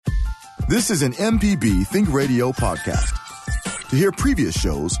This is an MPB Think Radio podcast. To hear previous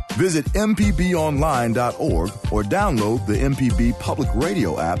shows, visit mpbonline.org or download the MPB Public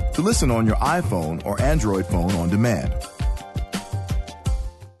Radio app to listen on your iPhone or Android phone on demand.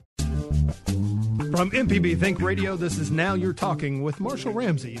 From MPB Think Radio, this is Now You're Talking with Marshall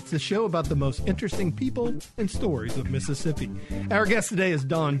Ramsey. It's the show about the most interesting people and stories of Mississippi. Our guest today is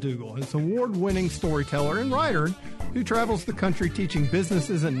Dawn Dugle, an award-winning storyteller and writer who travels the country teaching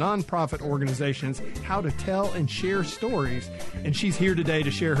businesses and nonprofit organizations how to tell and share stories. And she's here today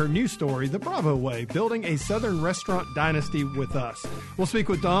to share her new story, The Bravo Way, Building a Southern Restaurant Dynasty with us. We'll speak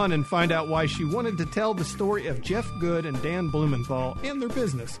with Dawn and find out why she wanted to tell the story of Jeff Good and Dan Blumenthal and their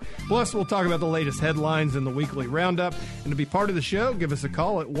business. Plus, we'll talk about the latest headlines in the weekly roundup. And to be part of the show, give us a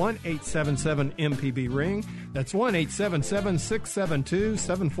call at 1-877-MPB-RING. That's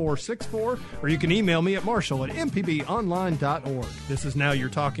 1-877-672-7464. Or you can email me at marshall@mpbonline.org. This is Now You're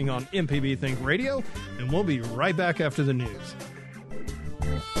Talking on MPB Think Radio, and we'll be right back after the news.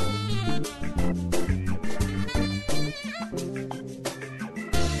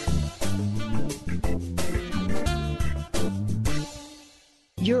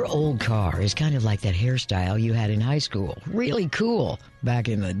 Your old car is kind of like that hairstyle you had in high school. Really cool back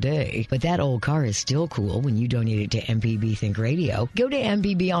in the day. But that old car is still cool when you donate it to MPB Think Radio. Go to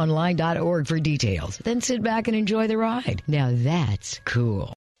mpbonline.org for details. Then sit back and enjoy the ride. Now that's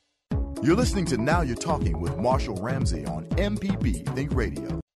cool. You're listening to Now You're Talking with Marshall Ramsey on MPB Think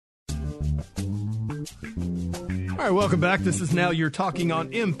Radio. All right, welcome back. This is Now You're Talking on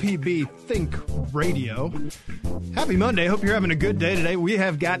MPB Think Radio. Happy Monday. Hope you're having a good day today. We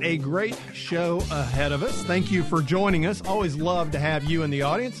have got a great show ahead of us. Thank you for joining us. Always love to have you in the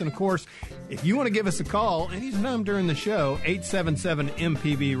audience. And, of course, if you want to give us a call anytime during the show,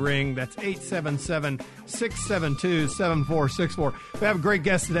 877-MPB-RING. That's 877-672-7464. We have a great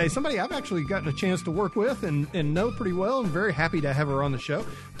guest today. Somebody I've actually gotten a chance to work with and know pretty well. I'm very happy to have her on the show.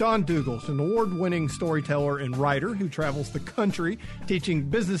 Dawn Dugle, an award-winning storyteller and writer who travels the country teaching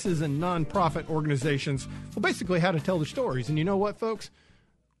businesses and nonprofit organizations, well, basically how to tell their stories. And you know what, folks?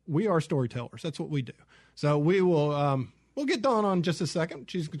 We are storytellers. That's what we do. So we will... We'll get Dawn on in just a second.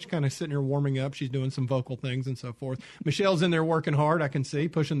 She's kind of sitting here warming up. She's doing some vocal things and so forth. Michelle's in there working hard, I can see,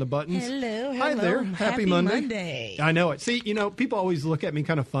 pushing the buttons. Hello. Hi there. Happy Monday. I know it. See, people always look at me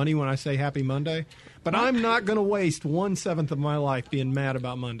kind of funny when I say Happy Monday, but I'm not going to waste 1/7 of my life being mad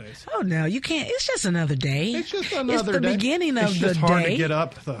about Mondays. Oh, no, you can't. It's just another day. It's just another day. It's the beginning of the day. It's just hard to get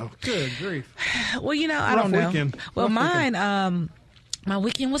up, though. Good grief. Well, I don't know. Weekend. Well, mine... My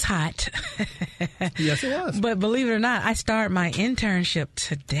weekend was hot. Yes, it was. But believe it or not, I start my internship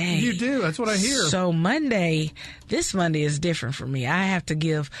today. You do. That's what I hear. So this Monday is different for me. I have to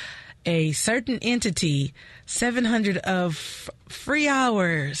give a certain entity 700 of free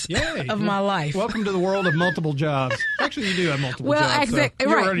hours of my life. Welcome to the world of multiple jobs. Actually, you do have multiple jobs. Well, exactly.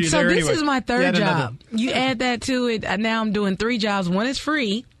 So right. So this anyway. is my third job. You add that to it. Now I'm doing 3 jobs. One is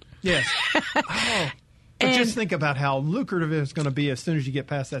free. Yes. Oh. But just think about how lucrative it's going to be as soon as you get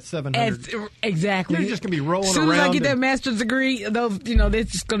past that 700. Exactly. You're just going to be rolling around. As soon as I get that master's degree, those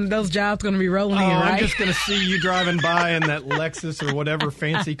jobs going to be rolling in, right? I'm just going to see you driving by in that Lexus or whatever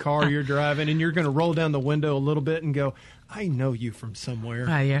fancy car you're driving, and you're going to roll down the window a little bit and go, I know you from somewhere.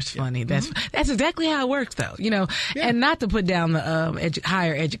 Oh, yeah, it's funny. That's exactly how it works, though. And not to put down the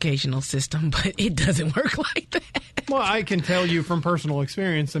higher educational system, but it doesn't work like that. Well, I can tell you from personal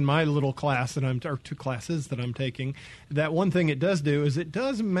experience in my little class or 2 classes that I'm taking, that one thing it does do is it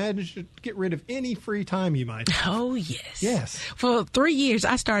does manage to get rid of any free time you might have. Oh, yes. Yes. For 3 years,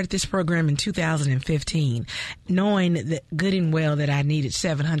 I started this program in 2015, knowing that good and well that I needed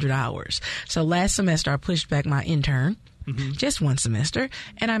 700 hours. So last semester, I pushed back my intern. Mm-hmm. Just 1 semester,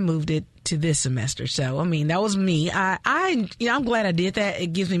 and I moved it to this semester. So, that was me. I'm glad I did that.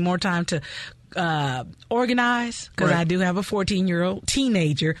 It gives me more time to organize, because I do have a 14-year-old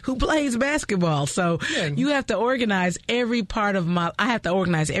teenager who plays basketball. So you have to organize every part of my life. Well,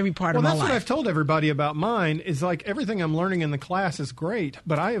 that's what I've told everybody about mine is like everything I'm learning in the class is great,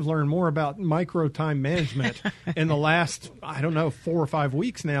 but I have learned more about micro time management in the last, 4 or 5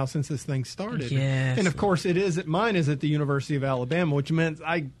 weeks now since this thing started. Yes. And of course mine is at the University of Alabama, which meant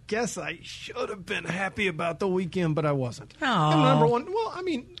I guess I should have been happy about the weekend, but I wasn't. Oh. And number one,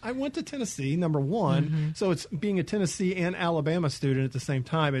 I went to Tennessee. number one. Mm-hmm. So it's being a Tennessee and Alabama student at the same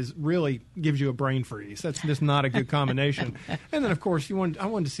time is really gives you a brain freeze. That's just not a good combination. And then, of course, I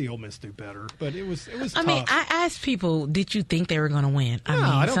wanted to see Ole Miss do better, but it was tough. I mean, I asked people, did you think they were going to win? No,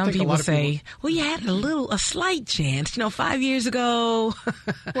 I don't some think a people lot of say, people... well, you had a slight chance, 5 years ago.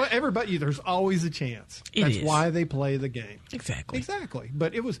 Well, everybody, there's always a chance. It That's is. why they play the game. Exactly.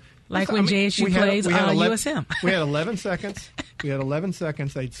 But it was... Like when JSU plays USM. We had 11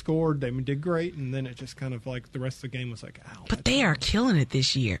 seconds. They'd scored. They did great. And then it just kind of like the rest of the game was like, ow. But they are killing it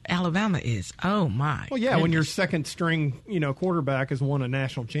this year. Alabama is. Oh, my. Well, yeah, when your second string, quarterback has won a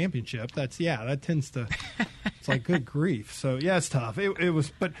national championship, that tends to... It's like, good grief. So, yeah, it's tough. It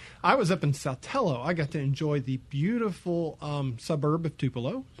was... But I was up in Saltello. I got to enjoy the beautiful suburb of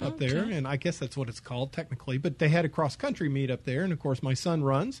Tupelo up there. And I guess that's what it's called technically. But they had a cross-country meet up there. And, of course, my son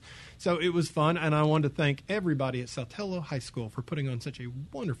runs. So it was fun, and I wanted to thank everybody at Saltello High School for putting on such a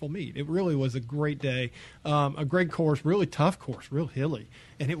wonderful meet. It really was a great day, a great course, really tough course, real hilly,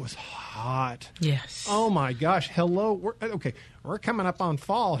 and it was hot. Yes. Oh, my gosh. Hello. We're coming up on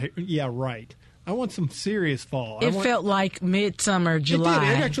fall here. Yeah, right. I want some serious fall. It felt like midsummer, July. It did.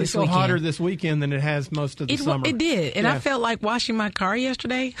 It actually felt hotter this weekend than it has most of the summer. It did. And yeah. I felt like washing my car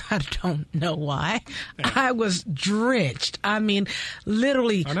yesterday. I don't know why. Yeah. I was drenched. I mean,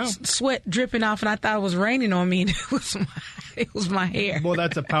 literally sweat dripping off, and I thought it was raining on me, and it was my hair. Well,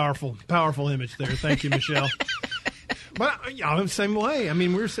 that's a powerful, powerful image there. Thank you, Michelle. But the same way. I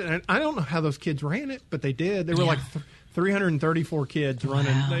mean, we were sitting. I don't know how those kids ran it, but they did. They were like 334 kids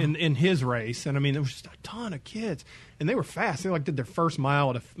running in his race, and I mean, there was just a ton of kids, and they were fast. They did their first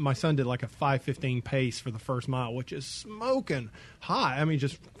mile. My son did like a 5:15 pace for the first mile, which is smoking high. I mean,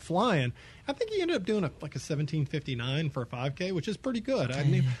 just flying. I think he ended up doing a 17:59 for a 5K, which is pretty good.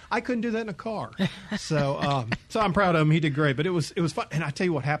 I couldn't do that in a car, so I'm proud of him. He did great, but it was fun. And I tell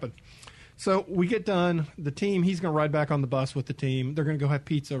you what happened. So we get done. The team, he's going to ride back on the bus with the team. They're going to go have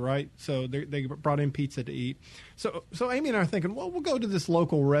pizza, right? So they brought in pizza to eat. So Amy and I are thinking, well, we'll go to this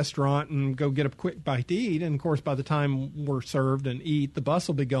local restaurant and go get a quick bite to eat. And, of course, by the time we're served and eat, the bus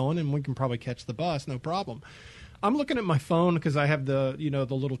will be going, and we can probably catch the bus, no problem. I'm looking at my phone because I have the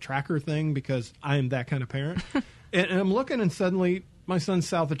little tracker thing because I am that kind of parent. and I'm looking, and suddenly my son's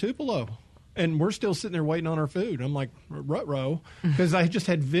south of Tupelo. And we're still sitting there waiting on our food. I'm like, ruh-roh, because I just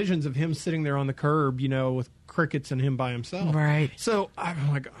had visions of him sitting there on the curb, with crickets and him by himself. Right. So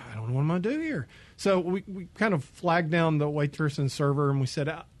I'm like, I don't know what I'm going to do here. So we kind of flagged down the waitress and server, and we said,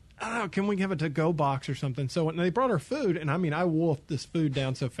 can we have a to-go box or something? So when they brought our food, and I mean, I wolfed this food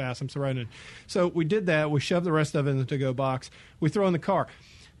down so fast. I'm surrounded. So we did that. We shoved the rest of it in the to-go box. We throw in the car.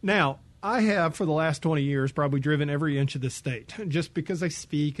 Now, I have, for the last 20 years, probably driven every inch of the state just because I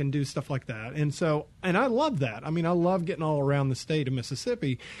speak and do stuff like that. And I love that. I mean, I love getting all around the state of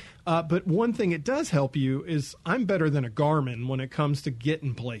Mississippi. But one thing it does help you is I'm better than a Garmin when it comes to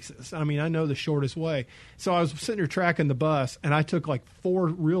getting places. I mean, I know the shortest way. So I was sitting there tracking the bus, and I took like 4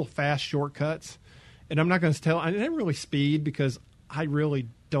 real fast shortcuts. And I'm not going to I didn't really speed because I really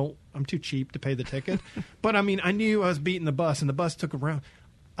don't. I'm too cheap to pay the ticket. But, I mean, I knew I was beating the bus, and the bus took around.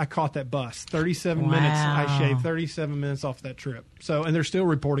 I caught that bus. 37 minutes. I shaved 37 minutes off that trip. So, and they're still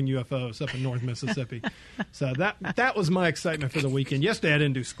reporting UFOs up in North Mississippi. So that was my excitement for the weekend. Yesterday I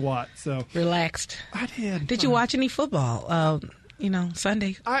didn't do squat. So relaxed. I did. Did you watch any football?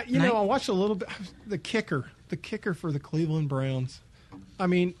 Sunday. I watched a little bit. The kicker for the Cleveland Browns. I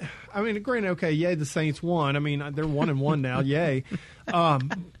mean, granted, okay, yay, the Saints won. I mean, they're 1-1 now, yay.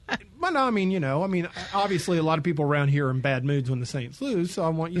 But no, I mean, obviously, a lot of people around here are in bad moods when the Saints lose. So I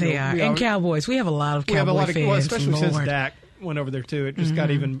want They are, and Cowboys. We have a lot of Cowboy fans, especially since Dak went over there too. It just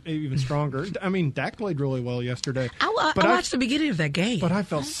got even stronger. I mean, Dak played really well yesterday. I watched the beginning of that game, but I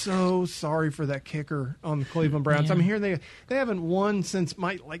felt so sorry for that kicker on the Cleveland Browns. Yeah. I mean, here they haven't won since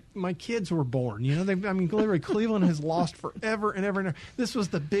my kids were born. Literally Cleveland has lost forever and ever and ever. This was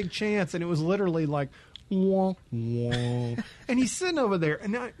the big chance, and it was literally like, wah, wah. And he's sitting over there,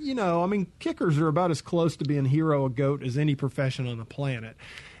 and kickers are about as close to being hero of GOAT as any profession on the planet.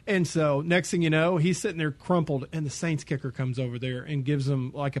 And so next thing you know, he's sitting there crumpled, and the Saints kicker comes over there and gives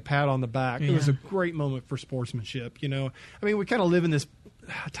him like a pat on the back. Yeah. It was a great moment for sportsmanship. I mean, we kind of live in this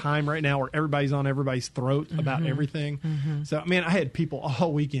time right now where everybody's on everybody's throat about everything. So, I mean, I had people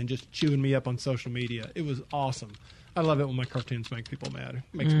all weekend just chewing me up on social media. It was awesome. I love it when my cartoons make people mad. It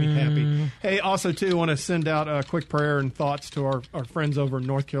makes me happy. Hey, also, too, I want to send out a quick prayer and thoughts to our friends over in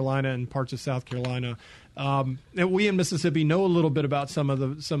North Carolina and parts of South Carolina. We in Mississippi know a little bit about some of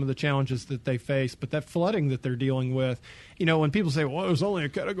the challenges that they face, but that flooding that they're dealing with, when people say, well, it was only a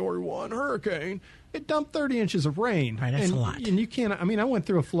Category 1 hurricane, it dumped 30 inches of rain. Right, that's a lot. And you can't, I went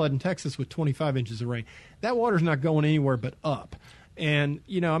through a flood in Texas with 25 inches of rain. That water's not going anywhere but up. And,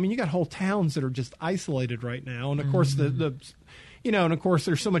 you got whole towns that are just isolated right now. And, of course, and of course,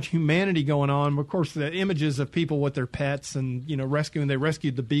 there's so much humanity going on. Of course, the images of people with their pets and, they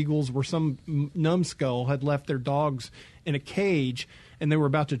rescued the beagles where some numbskull had left their dogs in a cage and they were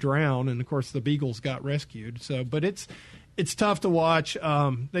about to drown. And, of course, the beagles got rescued. So, but it's tough to watch.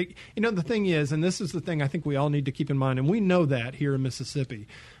 The thing is, and this is the thing I think we all need to keep in mind, and we know that here in Mississippi,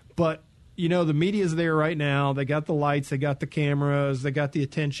 but the media's there right now. They got the lights, they got the cameras, they got the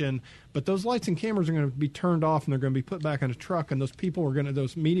attention. But those lights and cameras are going to be turned off, and they're going to be put back on a truck. And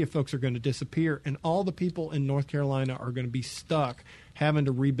those media folks are going to disappear, and all the people in North Carolina are going to be stuck having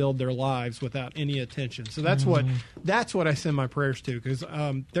to rebuild their lives without any attention. So that's what I send my prayers to, because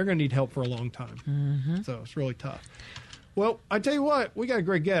they're going to need help for a long time. So it's really tough. Well, I tell you what, we got a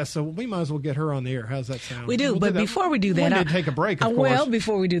great guest, so we might as well get her on the air. How's that sound? We do, but before we do that, we need to take a break, of course. Well,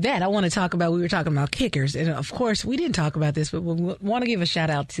 before we do that, I want to talk about, we were talking about kickers, and of course, we didn't talk about this, but we want to give a shout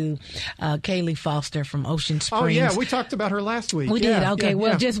out to Kaylee Foster from Ocean Springs. Oh, yeah, we talked about her last week. We did, okay.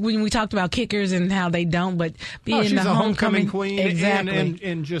 Just when we talked about kickers and how they don't, but being the homecoming queen, exactly.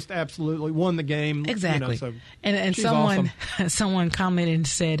 and just absolutely won the game. Exactly. So and someone commented and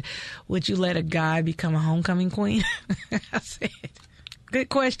said, would you let a guy become a homecoming queen? I said, good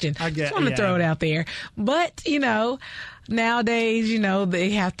question. I just want to throw it out there. But, nowadays, they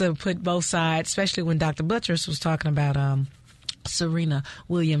have to put both sides, especially when Dr. Buttress was talking about Serena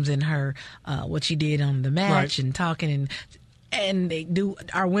Williams and her, what she did on the match and talking. And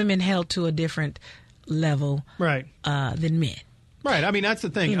are women held to a different level than men? Right. That's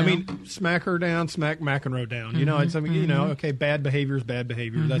the thing. Smack her down, smack McEnroe down. Okay, bad behavior is bad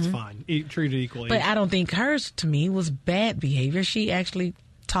behavior. That's fine. Treat it equally. But I don't think hers, to me, was bad behavior. She actually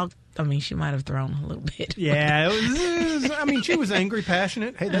talked. She might have thrown a little bit. Yeah. She was angry,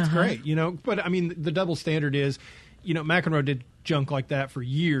 passionate. Hey, that's great. But, the double standard is, McEnroe did junk like that for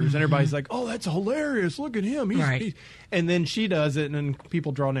years, and everybody's like, oh, that's hilarious. Look at him. And then she does it, and then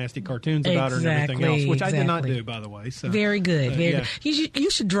people draw nasty cartoons about her and everything else, which I did not do, by the way. So very good. Good. You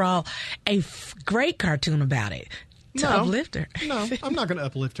should draw a great cartoon about it. To uplift her. No, I'm not going to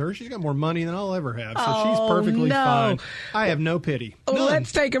uplift her. She's got more money than I'll ever have, so she's perfectly fine. I have no pity. Well,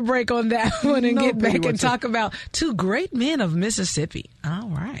 let's take a break on that one and get back and talk about two great men of Mississippi. All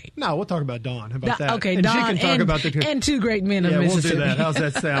right. No, we'll talk about Dawn. How about that? Okay, and Dawn she can talk about and two great men of Mississippi. We'll do that. How's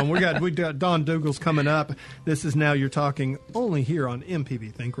that sound? We got Dawn Dugle's coming up. This is Now You're Talking, only here on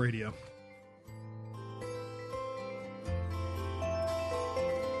MPB Think Radio.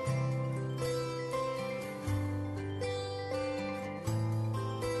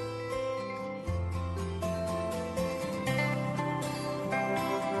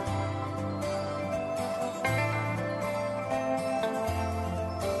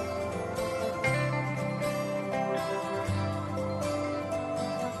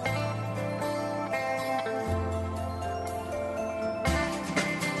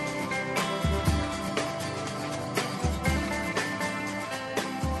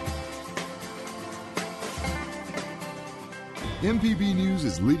 MPB News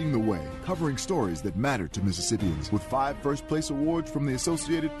is leading the way, covering stories that matter to Mississippians with 5 first-place awards from the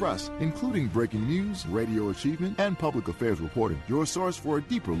Associated Press, including breaking news, radio achievement, and public affairs reporting. Your source for a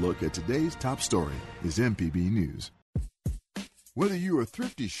deeper look at today's top story is MPB News. Whether you're a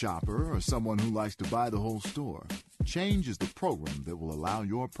thrifty shopper or someone who likes to buy the whole store, Change is the program that will allow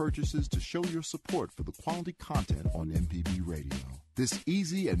your purchases to show your support for the quality content on MPB Radio. This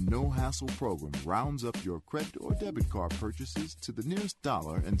easy and no-hassle program rounds up your credit or debit card purchases to the nearest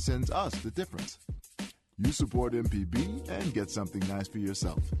dollar and sends us the difference. You support MPB and get something nice for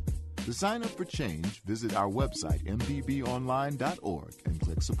yourself. To sign up for Change, visit our website, mpbonline.org, and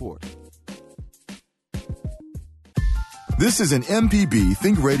click Support. This is an MPB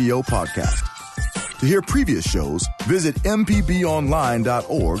Think Radio podcast. To hear previous shows, visit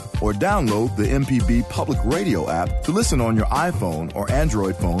mpbonline.org or download the MPB Public Radio app to listen on your iPhone or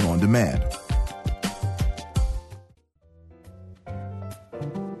Android phone on demand.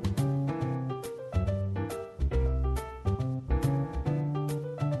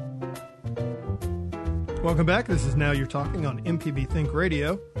 Welcome back. This is Now You're Talking on MPB Think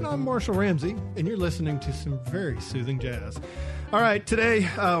Radio, and I'm Marshall Ramsey, and you're listening to some very soothing jazz. All right, today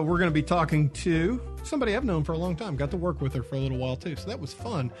we're going to be talking to somebody I've known for a long time. Got to work with her for a little while, too. So that was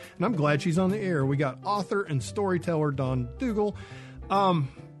fun. And I'm glad she's on the air. We got author and storyteller Dawn Dugle.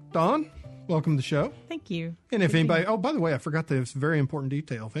 Dawn, welcome to the show. Thank you. And if anybody, oh, by the way, I forgot this very important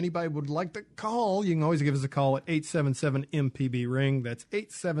detail. If anybody would like to call, you can always give us a call at 877-MPB-RING. That's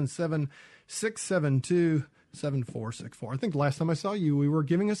 877-672-7464. I think the last time I saw you, we were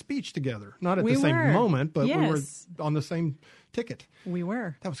giving a speech together. Not at the same moment, but we were on the same ticket. We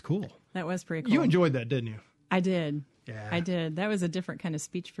were. That was cool. That was pretty cool. You enjoyed that, didn't you? I did. Yeah. I did. That was a different kind of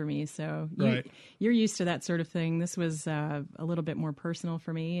speech for me. So Right. you're used to that sort of thing. This was a little bit more personal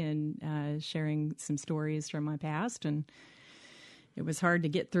for me, and sharing some stories from my past. And it was hard to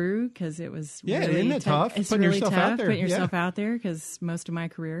get through because it was really isn't it tough? It's Putting really yourself tough out there. putting yourself Yeah. out there, because most of my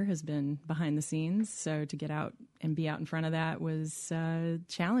career has been behind the scenes. So to get out and be out in front of that was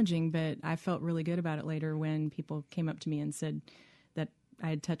challenging, but I felt really good about it later when people came up to me and said that I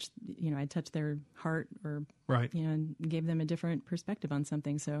had touched their heart, or Right. and gave them a different perspective on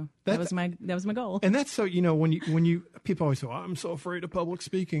something. So that was my goal. And that's so, when you people always say, oh, I'm so afraid of public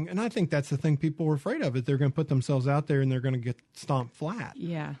speaking. And I think that's the thing people are afraid of, is they're going to put themselves out there and they're going to get stomped flat.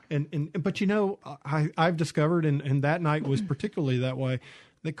 Yeah. But I've discovered, and that night was particularly that way,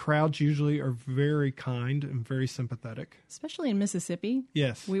 the crowds usually are very kind and very sympathetic. Especially in Mississippi.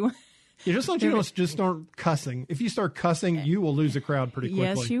 Yes. We want. You just aren't cussing. If you start cussing, you will lose a crowd pretty quickly.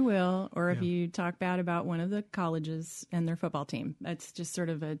 Yes, you will. Or if you talk bad about one of the colleges and their football team, that's just sort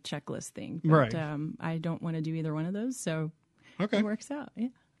of a checklist thing. But, Right. I don't want to do either one of those, so Okay. it works out. Yeah.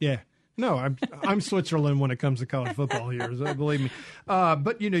 Yeah. No, I'm Switzerland when it comes to college football here, so believe me.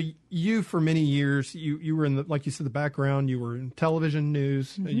 But you for many years, you were in the, like you said, the background. You were in television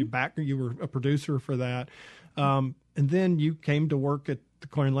news. Mm-hmm. You were a producer for that, and then you came to work at the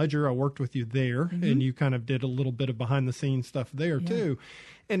Clarion Ledger. I worked with you there, and you kind of did a little bit of behind the scenes stuff there too.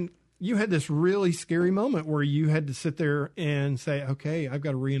 And you had this really scary moment where you had to sit there and say, "Okay, I've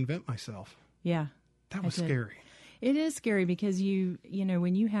got to reinvent myself." Yeah. That was scary. It is scary because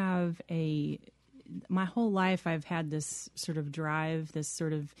when you have my whole life I've had this sort of drive, this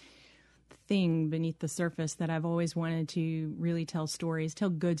sort of thing beneath the surface that I've always wanted to really tell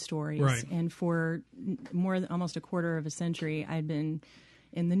good stories. Right. And for almost a quarter of a century, I'd been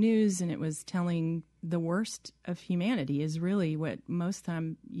in the news, and it was telling the worst of humanity is really what most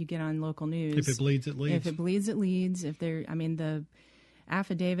time you get on local news. If it bleeds, it leads. If it bleeds, it leads. The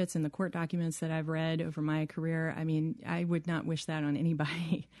affidavits and the court documents that I've read over my career, I would not wish that on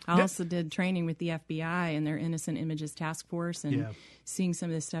anybody. I also did training with the FBI and their Innocent Images Task Force, and seeing some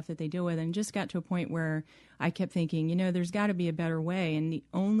of the stuff that they deal with, and just got to a point where I kept thinking, there's got to be a better way. And the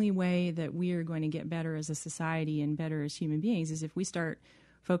only way that we are going to get better as a society and better as human beings is if we start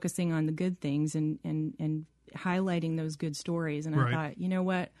focusing on the good things and highlighting those good stories. And I thought, you know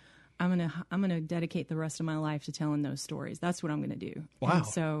what? I'm gonna dedicate the rest of my life to telling those stories. That's what I'm gonna do. Wow. And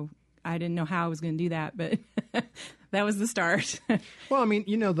so I didn't know how I was gonna do that, but that was the start. Well,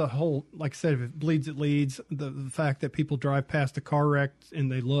 the whole, like I said, if it bleeds, it leads. The fact that people drive past a car wreck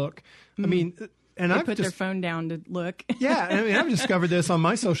and they look. And They put their phone down to look. Yeah, I've discovered this on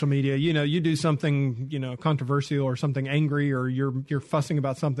my social media. You do something, controversial or something angry, or you're fussing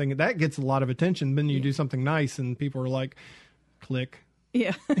about something that gets a lot of attention. Then you do something nice, and people are like, click.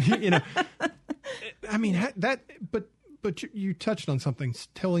 Yeah. But you touched on something,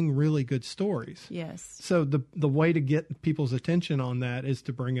 telling really good stories. Yes. So the way to get people's attention on that is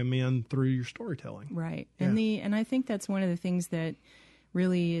to bring them in through your storytelling. Right. Yeah. And I think that's one of the things that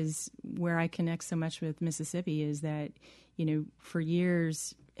really is where I connect so much with Mississippi, is that, for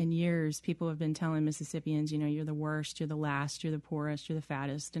years and years, people have been telling Mississippians, you're the worst, you're the last, you're the poorest, you're the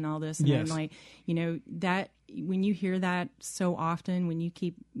fattest, and all this. And Yes. I'm like, that when you hear that so often, when you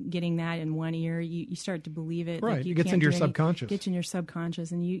keep getting that in one ear, you start to believe it. Right. Like you It gets can't into your do any- subconscious. Gets in your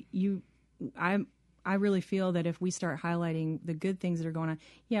subconscious, and I really feel that if we start highlighting the good things that are going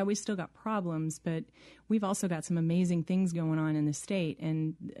on, we still got problems, but we've also got some amazing things going on in the state,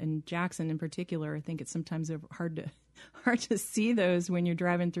 and Jackson in particular. I think it's sometimes hard to see those when you're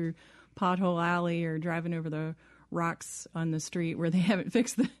driving through Pothole Alley or driving over the rocks on the street where they haven't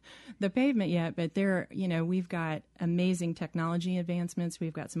fixed the pavement yet. But we've got amazing technology advancements.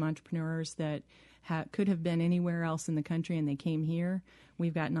 We've got some entrepreneurs that could have been anywhere else in the country, and they came here.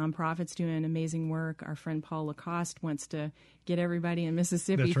 We've got nonprofits doing amazing work. Our friend Paul Lacoste wants to get everybody in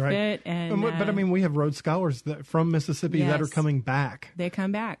Mississippi That's right. fit. And but I mean, we have Rhodes Scholars from Mississippi that are coming back. They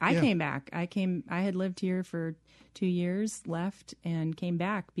come back. I came back. I had lived here for 2 years, left, and came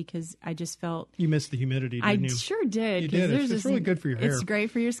back because I just felt... You missed the humidity, didn't you? I sure did. You did. It's really good for your hair. It's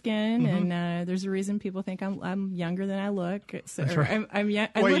great for your skin, and there's a reason people think I'm younger than I look. So, That's right. I Wait,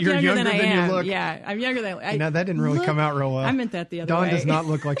 look you're younger than I am. you look. Yeah, I'm younger than I am. That didn't really come out real well. I meant that the other Dawn way. does not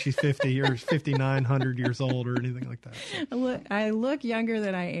look like she's 50 or 59, 100 years old or anything like that. So. I look younger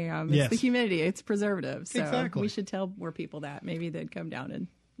than I am. It's the humidity. It's preservative. So exactly. we should tell more people that. Maybe they'd come down and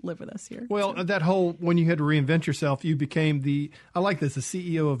live with us here. Well, that whole, when you had to reinvent yourself, you became the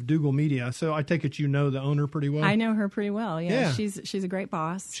CEO of Dugle Media. So I take it you know the owner pretty well. I know her pretty well. Yeah. She's a great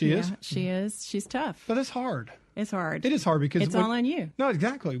boss. She is? She is. She's tough. But it's hard. It's hard. It is hard because it's all on you. No,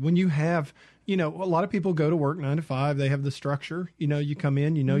 exactly. When you have, a lot of people go to work 9 to 5. They have the structure. You come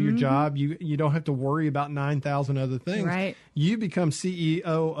in, your job. You don't have to worry about 9,000 other things. Right. You become CEO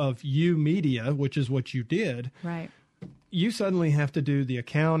of You Media, which is what you did. Right. You suddenly have to do the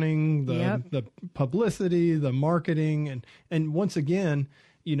accounting, the publicity, the marketing, and once again,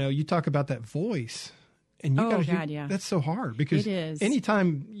 you talk about that voice, and that's so hard because it is.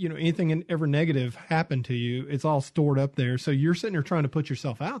 Anytime anything ever negative happened to you, it's all stored up there. So you're sitting there trying to put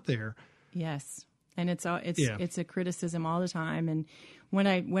yourself out there. Yes, and it's a criticism all the time. And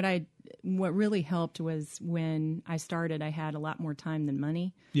what really helped was when I started, I had a lot more time than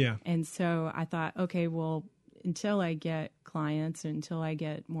money. Yeah, and so I thought, okay, well, until I get clients, until I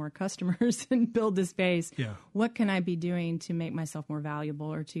get more customers and build this base, what can I be doing to make myself more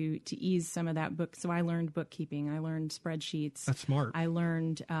valuable or to ease some of that book? So I learned bookkeeping. I learned spreadsheets. That's smart. I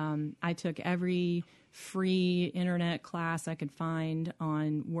learned, I took every free internet class I could find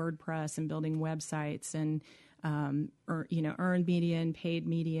on WordPress and building websites and, earned media and paid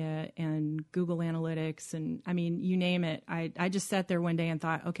media and Google Analytics. And I mean, you name it. I just sat there one day and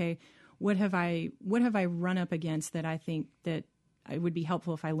thought, okay, what have I run up against that I think that it would be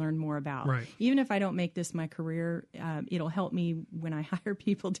helpful if I learned more about? Right. Even if I don't make this my career, it'll help me when I hire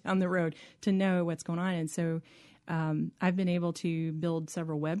people down the road to know what's going on. And so I've been able to build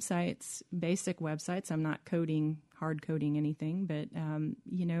several websites, basic websites. I'm not hard coding anything, but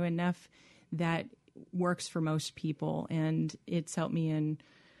enough that works for most people, and it's helped me in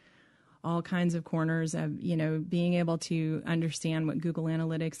all kinds of corners of, being able to understand what Google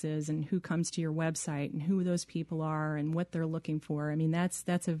Analytics is and who comes to your website and who those people are and what they're looking for. I mean, that's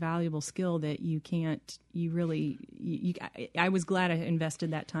a valuable skill that I was glad I invested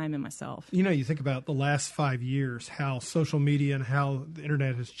that time in myself. You think about the last 5 years, how social media and how the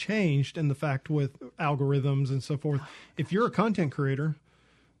internet has changed, and the fact with algorithms and so forth. If you're a content creator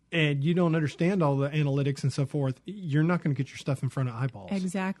and you don't understand all the analytics and so forth, you're not going to get your stuff in front of eyeballs.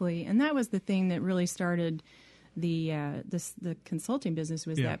 Exactly. And that was the thing that really started the consulting business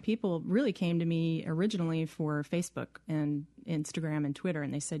was that people really came to me originally for Facebook and Instagram and Twitter,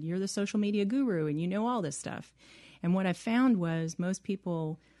 and they said, you're the social media guru and you know all this stuff. And what I found was most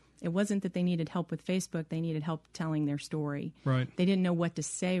people, it wasn't that they needed help with Facebook, they needed help telling their story. Right. They didn't know what to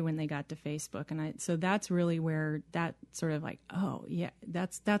say when they got to Facebook. And so that's really where that sort of like, oh, yeah,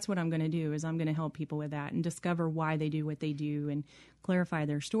 that's what I'm going to do is I'm going to help people with that and discover why they do what they do and clarify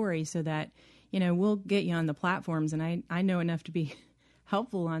their story so that, we'll get you on the platforms. And I know enough to be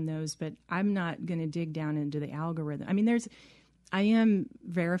helpful on those, but I'm not going to dig down into the algorithm. I mean, I am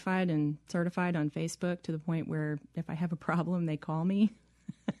verified and certified on Facebook to the point where if I have a problem, they call me.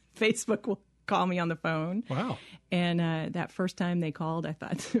 Facebook will call me on the phone. Wow. And that first time they called, I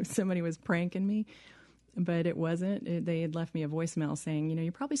thought somebody was pranking me, but it wasn't. They had left me a voicemail saying,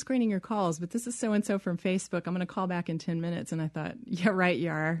 you're probably screening your calls, but this is so-and-so from Facebook. I'm going to call back in 10 minutes. And I thought, yeah, right, you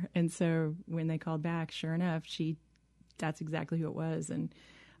are. And so when they called back, sure enough, that's exactly who it was. And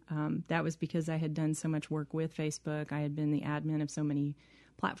that was because I had done so much work with Facebook. I had been the admin of so many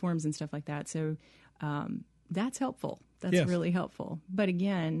platforms and stuff like that. So that's helpful. That's really helpful. But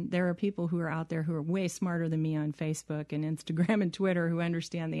again, there are people who are out there who are way smarter than me on Facebook and Instagram and Twitter who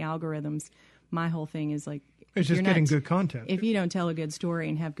understand the algorithms. My whole thing is like, it's just getting good content. If you don't tell a good story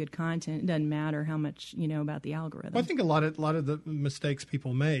and have good content, it doesn't matter how much you know about the algorithm. Well, I think a lot of the mistakes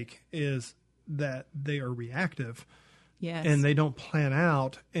people make is that they are reactive. Yes. And they don't plan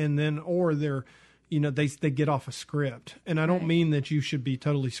out, and then or they're they get off a script. And I don't mean that you should be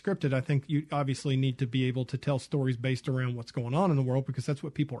totally scripted. I think you obviously need to be able to tell stories based around what's going on in the world because that's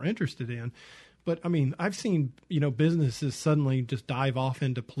what people are interested in. But I mean, I've seen, businesses suddenly just dive off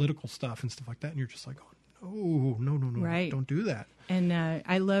into political stuff and stuff like that. And you're just like, oh Oh, no, Right. Don't do that. And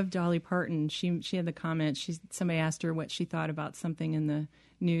I love Dolly Parton. She had the comment. Somebody asked her what she thought about something in the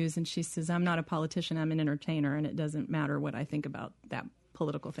news, and she says, "I'm not a politician. I'm an entertainer, and it doesn't matter what I think about that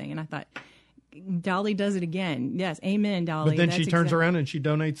political thing." And I thought, Dolly does it again. Yes, amen, Dolly. But then she turns around and she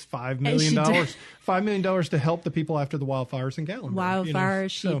donates $5 million. $5 million to help the people after the wildfires in Gatlinburg.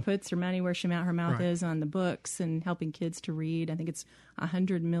 Wildfires. She puts her money where her mouth is on the books and helping kids to read. I think it's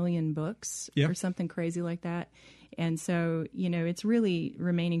 100 million books or something crazy like that. And so, it's really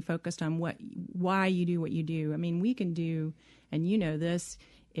remaining focused on why you do what you do. I mean, we can do, and this,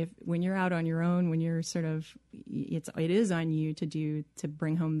 when you're out on your own, when you're sort of, it is on you to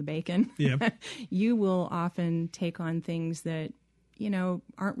bring home the bacon. Yeah. You will often take on things that,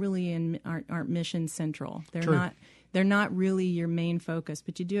 aren't really aren't mission central. They're not really your main focus,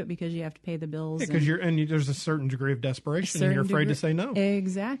 but you do it because you have to pay the bills. Yeah, because there's a certain degree of desperation, and you're afraid to say no.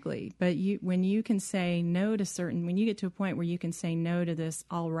 Exactly. But when you can say no to when you get to a point where you can say no to this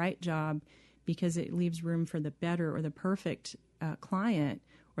all right job because it leaves room for the better or the perfect client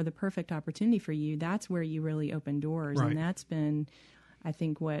or the perfect opportunity for you, that's where you really open doors. Right. And that's been, I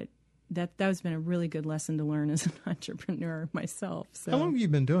think, that's been a really good lesson to learn as an entrepreneur myself. So. How long have you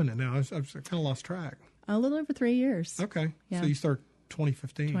been doing it now? I've kind of lost track. A little over 3 years. Okay. Yeah. So you start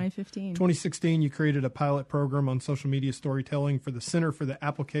 2015. 2015. 2016, you created a pilot program on social media storytelling for the Center for the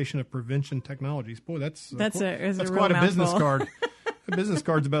Application of Prevention Technologies. Boy, that's quite a business card. The business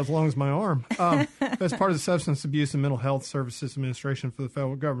card's about as long as my arm. That's part of the Substance Abuse and Mental Health Services Administration for the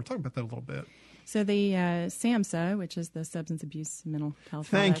federal government. Talk about that a little bit. So the SAMHSA, which is the Substance Abuse and Mental Health.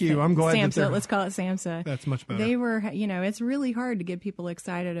 Thank you. I'm glad SAMHSA. Let's call it SAMHSA. That's much better. They were, it's really hard to get people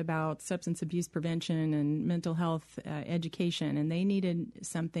excited about substance abuse prevention and mental health education, and they needed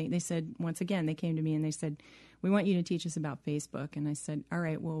something. They said, once again, they came to me and they said, "We want you to teach us about Facebook." And I said, "All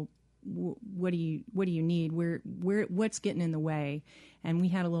right, well, what do you need? What's getting in the way?" And we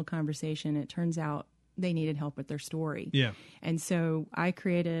had a little conversation. It turns out they needed help with their story. Yeah. And so I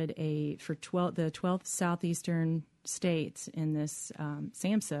created the 12th southeastern states in this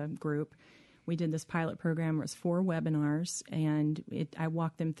SAMHSA group. We did this pilot program. It was 4 webinars, and I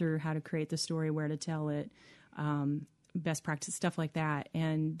walked them through how to create the story, where to tell it, best practice, stuff like that.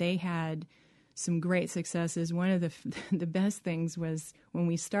 And they had some great successes. One of the best things was when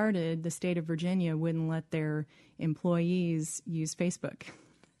we started, the state of Virginia wouldn't let their employees use Facebook.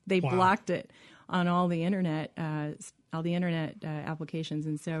 They blocked it on all the internet applications.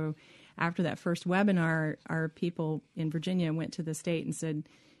 And so after that first webinar, our people in Virginia went to the state and said,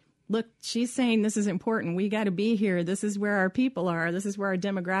 "Look, she's saying this is important. We got to be here. This is where our people are. This is where our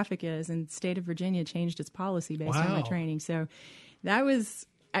demographic is." And the state of Virginia changed its policy based on my training. So that was,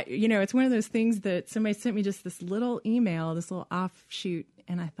 it's one of those things that somebody sent me just this little email, this little offshoot,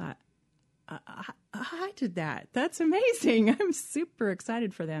 and I thought, I did that. That's amazing. I'm super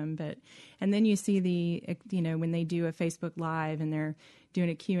excited for them. And then you see when they do a Facebook Live and they're doing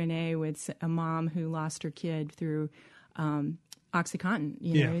a Q&A with a mom who lost her kid through OxyContin,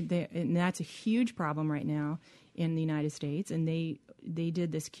 and that's a huge problem right now in the United States. And they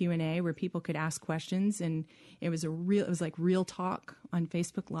did this Q&A where people could ask questions, and it was like real talk on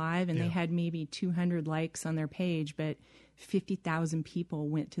Facebook Live, and they had maybe 200 likes on their page, but 50,000 people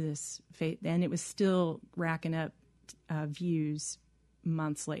went to this, and it was still racking up views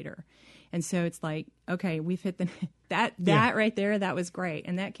months later. And so it's like, okay, we've hit that right there. That was great.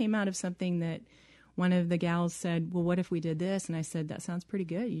 And that came out of something that one of the gals said, "Well, what if we did this?" And I said, "That sounds pretty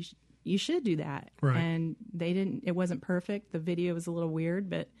good. You should do that." Right. And they didn't. It wasn't perfect. The video was a little weird,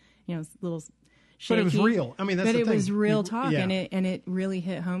 but it's a little shaky. But it was real. I mean, that's the thing. But it was real talk, and it really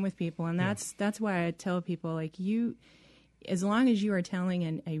hit home with people. And that's why I tell people, like, as long as you are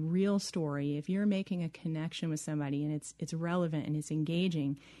telling a real story, if you're making a connection with somebody and it's relevant and it's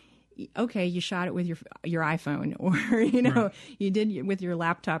engaging, okay, you shot it with your iPhone, or you did with your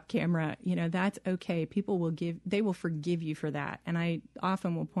laptop camera, that's okay. People will forgive you for that. And I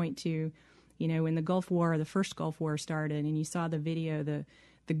often will point to, when the Gulf War, the first Gulf War started, and you saw the video, the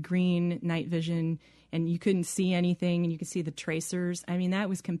green night vision, and you couldn't see anything, and you could see the tracers. I mean, that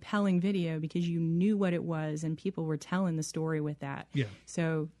was compelling video because you knew what it was, and people were telling the story with that. Yeah.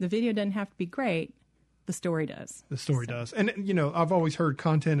 So the video doesn't have to be great. The story does. The story does. And, I've always heard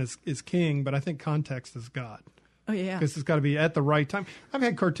content is king, but I think context is God. Oh, yeah. Because it's got to be at the right time. I've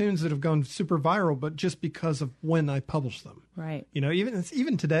had cartoons that have gone super viral, but just because of when I published them. Right.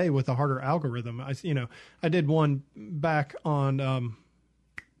 Even today with a harder algorithm, I did one back on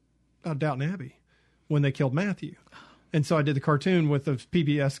Downton Abbey when they killed Matthew. And so I did the cartoon with the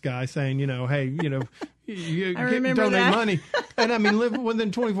PBS guy saying, hey, you I remember donate that. money. And I mean, live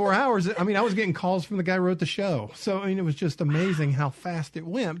within 24 hours. I mean, I was getting calls from the guy who wrote the show. So, I mean, it was just amazing how fast it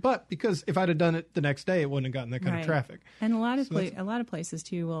went. But because if I'd have done it the next day, it wouldn't have gotten that kind of traffic. And a lot of places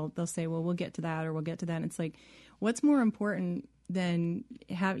too, they'll say, well, we'll get to that or we'll get to that. And it's like, what's more important than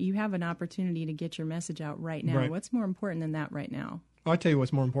you have an opportunity to get your message out right now? Right. What's more important than that right now? I'll tell you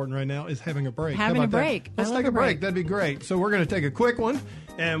what's more important right now is having a break. Having How a about that? break. Let's take a break. That'd be great. So we're going to take a quick one,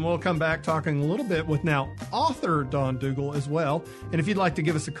 and we'll come back talking a little bit with now author Dawn Dugle as well. And if you'd like to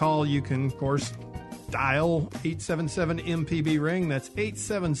give us a call, you can, of course, dial 877-MPB-RING. That's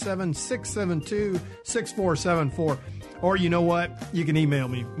 877-672-6474. Or you know what? You can email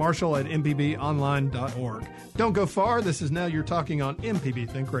me, marshall@mpbonline.org. Don't go far. This is Now You're Talking on MPB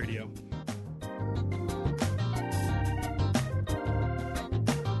Think Radio.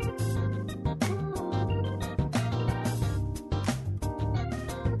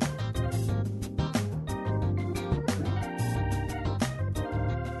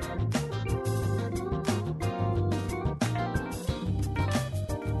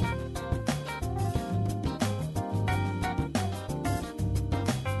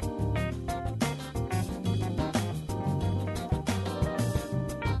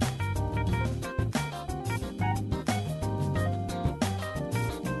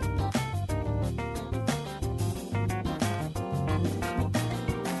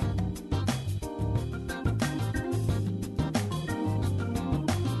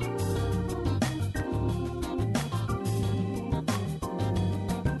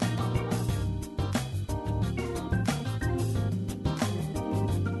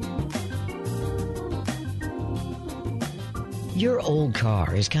 Your old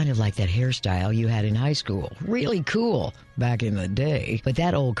car is kind of like that hairstyle you had in high school. Really cool back in the day. But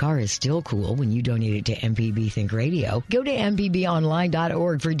that old car is still cool when you donate it to MPB Think Radio. Go to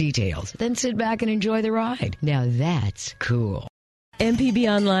mpbonline.org for details. Then sit back and enjoy the ride. Now that's cool.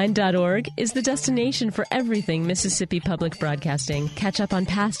 MPBOnline.org is the destination for everything Mississippi Public Broadcasting. Catch up on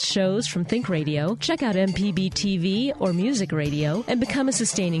past shows from Think Radio, check out MPB TV or Music Radio, and become a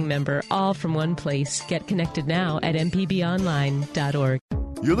sustaining member, all from one place. Get connected now at MPBOnline.org.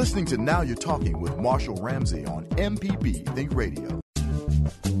 You're listening to Now You're Talking with Marshall Ramsey on MPB Think Radio.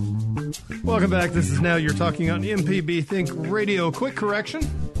 Welcome back. This is Now You're Talking on MPB Think Radio. Quick correction,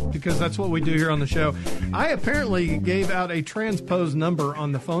 because that's what we do here on the show. I apparently gave out a transposed number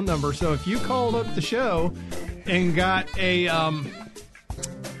on the phone number, so if you called up the show and got a,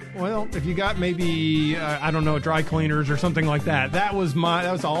 if you got maybe, I don't know, dry cleaners or something like that, that was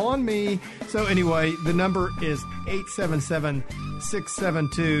all on me. So anyway, the number is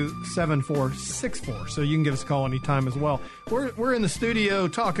 877-672-7464. So you can give us a call anytime as well. We're in the studio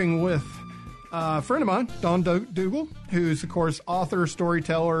talking with a friend of mine, Dawn Dugle, who's, of course, author,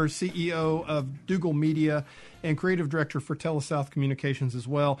 storyteller, CEO of Dugle Media, and creative director for TeleSouth Communications as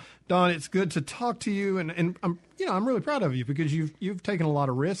well. Dawn, it's good to talk to you, and I'm really proud of you because you've taken a lot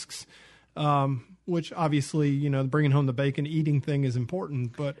of risks, which obviously, bringing home the bacon eating thing is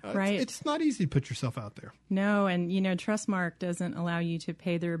important, but it's not easy to put yourself out there. No, and Trustmark doesn't allow you to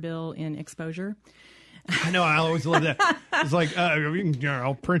pay their bill in exposure. I know. I always love that. It's like,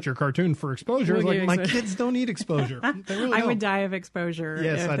 I'll print your cartoon for exposure. It's like, my kids don't need exposure. They really don't. I would die of exposure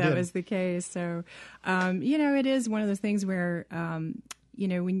if that was the case. So, it is one of those things where, when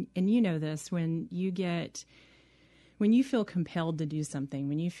this, when you feel compelled to do something,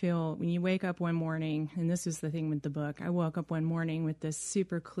 when you wake up one morning, and this is the thing with the book, I woke up one morning with this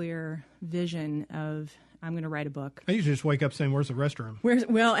super clear vision of, I'm going to write a book. I usually just wake up saying, where's the restroom?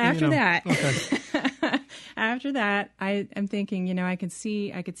 After that. Okay. After that, I'm thinking, I could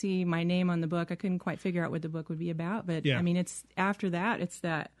see my name on the book. I couldn't quite figure out what the book would be about, but yeah. I mean, it's after that, it's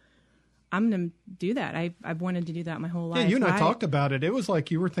that I'm going to do that. I've wanted to do that my whole life. Yeah, you and I talked about it. It was like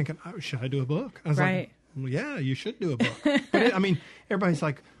you were thinking, should I do a book? I was like, well, yeah, you should do a book. But everybody's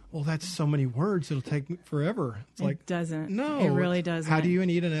like, well, that's so many words, it'll take forever. It doesn't. No. It really doesn't. How do you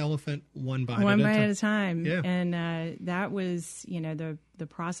eat an elephant one bite at a time? Yeah. And that was, the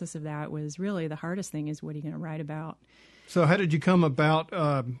process of that was really the hardest thing is what are you going to write about? So how did you come about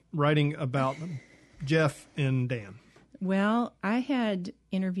writing about Jeff and Dan? Well, I had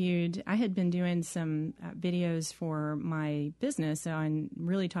been doing some videos for my business on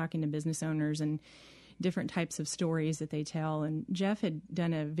really talking to business owners and different types of stories that they tell. And Jeff had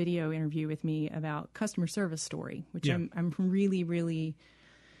done a video interview with me about customer service story, which I'm really, really,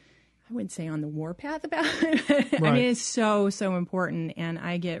 I wouldn't say on the warpath about it. Right. I mean, it's so, so important. And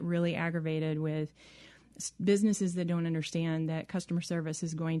I get really aggravated with businesses that don't understand that customer service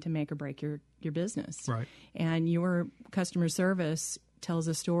is going to make or break your business. Right. And your customer service tells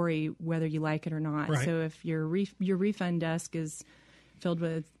a story whether you like it or not. Right. So if your refund desk is filled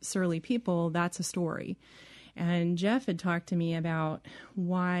with surly people, that's a story. And Jeff had talked to me about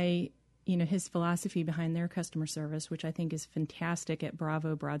why, his philosophy behind their customer service, which I think is fantastic at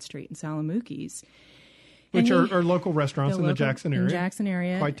Bravo, Broad Street, and Salamuki's. Which are local restaurants in the Jackson area. In Jackson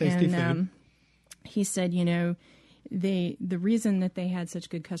area. Quite tasty food. He said, the reason that they had such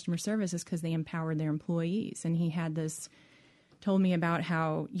good customer service is because they empowered their employees. And he told me about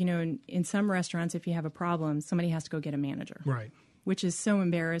how, in some restaurants, if you have a problem, somebody has to go get a manager. Right. Which is so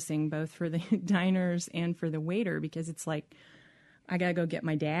embarrassing both for the diners and for the waiter, because it's like, I got to go get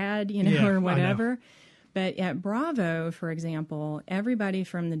my dad, or whatever. But at Bravo, for example, everybody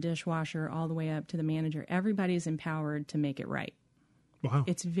from the dishwasher all the way up to the manager, everybody's empowered to make it right. Wow.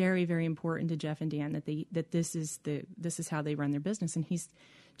 It's very, very important to Jeff and Dan that this is how they run their business. And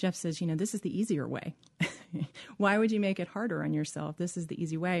Jeff says, this is the easier way. Why would you make it harder on yourself? This is the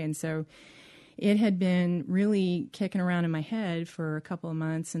easy way. And so it had been really kicking around in my head for a couple of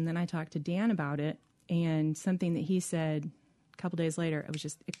months. And then I talked to Dan about it, and something that he said a couple days later,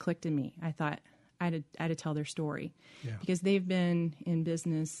 it clicked in me. I thought I had to tell their story, because they've been in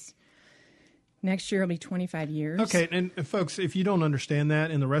business. Next year will be 25 years. Okay, and folks, if you don't understand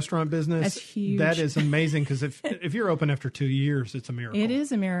that in the restaurant business, that's huge. That is amazing, because if you're open after 2 years, it's a miracle. It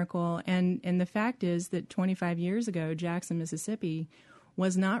is a miracle, and the fact is that 25 years ago, Jackson, Mississippi,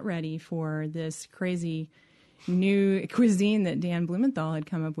 was not ready for this crazy new cuisine that Dan Blumenthal had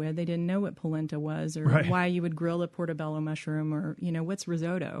come up with. They didn't know what polenta was, or why you would grill a portobello mushroom, or what's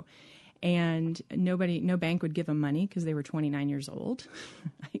risotto. And no bank would give them money because they were 29 years old,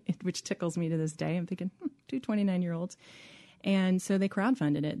 which tickles me to this day. I'm thinking, 2 29-year-olds. And so they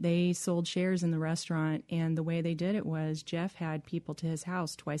crowdfunded it. They sold shares in the restaurant, and the way they did it was Jeff had people to his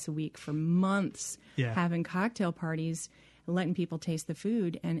house twice a week for months, having cocktail parties, letting people taste the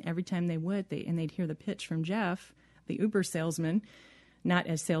food. And every time they would, they'd hear the pitch from Jeff, the Uber salesman. Not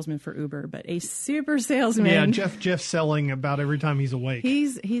a salesman for Uber, but a super salesman. Yeah, Jeff's selling about every time he's awake.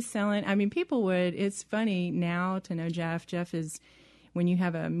 He's selling. I mean, people would. It's funny now to know Jeff. Jeff is, when you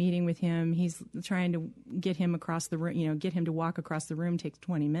have a meeting with him, he's trying to get him across the room. Get him to walk across the room takes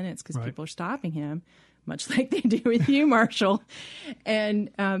 20 minutes because people are stopping him, much like they do with you, Marshall. And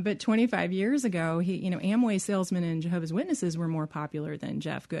but 25 years ago, Amway salesmen and Jehovah's Witnesses were more popular than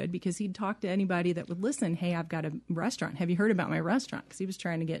Jeff Good, because he'd talk to anybody that would listen. Hey, I've got a restaurant. Have you heard about my restaurant? Because he was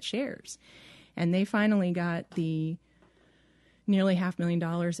trying to get shares. And they finally got the nearly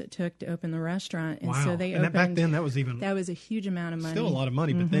 $500,000 it took to open the restaurant. And so they opened. And back then, that was a huge amount of money. Still a lot of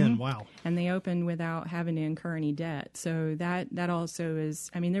money, but then, wow. And they opened without having to incur any debt. So that also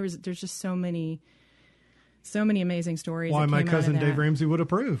is. I mean, there's just so many amazing stories. Why that my came cousin out of that. Dave Ramsey would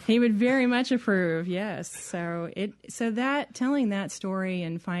approve. He would very much approve. Yes. So telling that story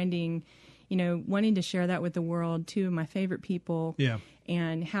and finding, wanting to share that with the world, two of my favorite people. Yeah.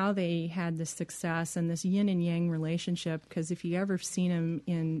 And how they had this success and this yin and yang relationship. Because if you ever seen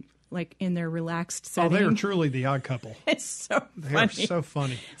them in their relaxed setting. Oh, they are truly the odd couple. It's so funny. They are so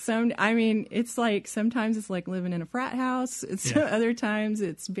funny. It's like sometimes it's like living in a frat house. Other times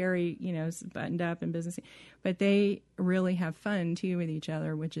it's very, buttoned up and businessy. But they really have fun too with each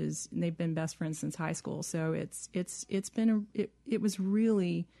other, which is, they've been best friends since high school. So it was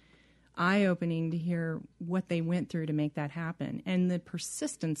really eye-opening to hear what they went through to make that happen, and the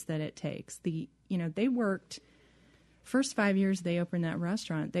persistence that it takes. They worked. First 5 years they opened that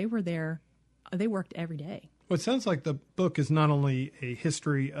restaurant, they were there. They worked every day. Well, it sounds like the book is not only a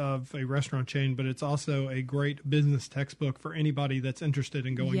history of a restaurant chain, but it's also a great business textbook for anybody that's interested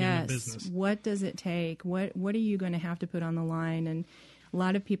in going into business. What does it take? What are you going to have to put on the line? And a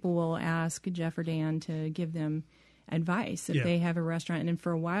lot of people will ask Jeff or Dan to give them advice if they have a restaurant. And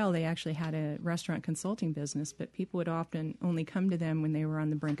for a while, they actually had a restaurant consulting business, but people would often only come to them when they were on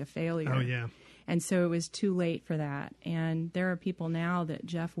the brink of failure. Oh, yeah. And so it was too late for that. And there are people now that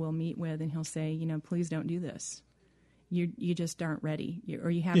Jeff will meet with, and he'll say, please don't do this. You just aren't ready,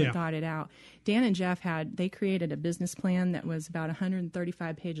 or you haven't thought it out. Dan and Jeff they created a business plan that was about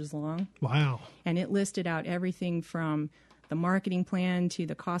 135 pages long. Wow. And it listed out everything from the marketing plan to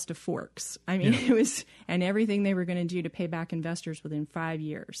the cost of forks. I mean, it was, and everything they were going to do to pay back investors within 5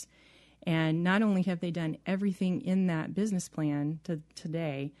 years. And not only have they done everything in that business plan to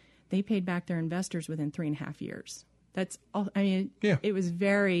today, they paid back their investors within 3.5 years. That's all. I mean, it was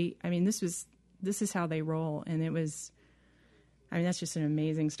very, this is how they roll. And it was, that's just an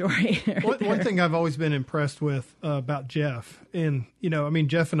amazing story. One thing I've always been impressed with about Jeff, and,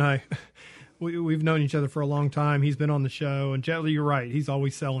 Jeff and I, we've known each other for a long time. He's been on the show, and Jeff, you're right. He's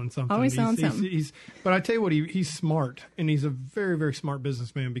always selling something. Always selling something. But I tell you what, he's smart, and he's a very, very smart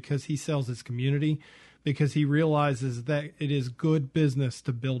businessman because he sells his community, because he realizes that it is good business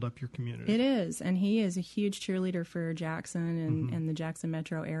to build up your community. It is, and he is a huge cheerleader for Jackson and the Jackson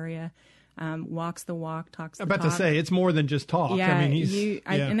metro area. Walks the walk, talks the talk. I'm about to say, it's more than just talk. Yeah, I mean,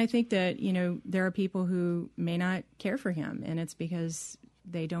 and I think that, there are people who may not care for him, and it's because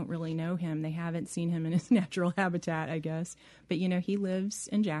they don't really know him. They haven't seen him in his natural habitat, I guess. But, he lives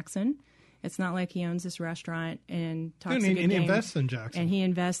in Jackson. It's not like he owns this restaurant and talks a good game. And he invests in Jackson. And he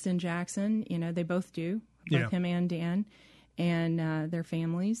invests in Jackson. They both do, both him and Dan, and their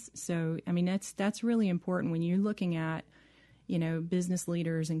families. So, I mean, that's really important when you're looking at, business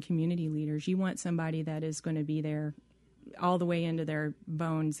leaders and community leaders. You want somebody that is going to be there all the way into their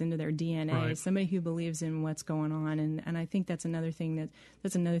bones, into their DNA, right. Somebody who believes in what's going on. And I think that's another thing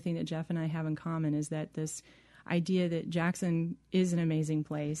that Jeff and I have in common, is that this idea that Jackson is an amazing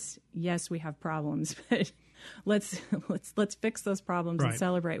place. Yes, we have problems, but let's fix those problems, right, and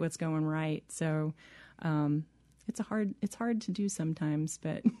celebrate what's going right. So it's hard to do sometimes,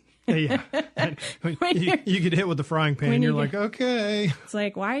 but yeah. You get hit with the frying pan. You're like, okay. It's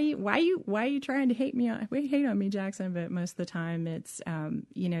like, why are you trying to hate on me, Jackson? But most of the time, it's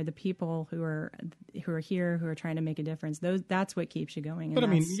the people who are here, who are trying to make a difference. That's what keeps you going. But I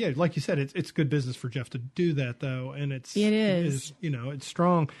mean, yeah, like you said, it's good business for Jeff to do that, though, and it is it's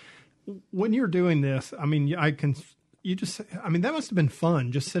strong. When you're doing this, I mean, that must have been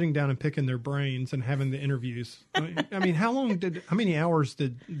fun, just sitting down and picking their brains and having the interviews. I mean, how many hours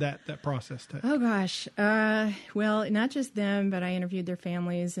did that process take? Oh gosh. Well, not just them, but I interviewed their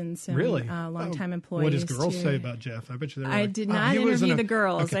families and some longtime employees. What does girls say about Jeff? I bet you I did not interview the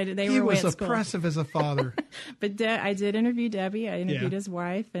girls. Okay. They were away at school. He was oppressive as a father. But I did interview Debbie. I interviewed his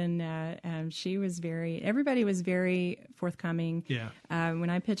wife, and everybody was very forthcoming. Yeah.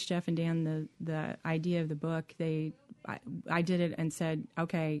 When I pitched Jeff and Dan the idea of the book, I did it and said,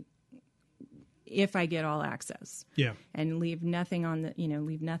 okay, if I get all access, and leave nothing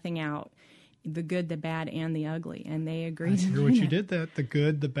leave nothing out, the good, the bad, and the ugly, and they agreed. I hear what you did. The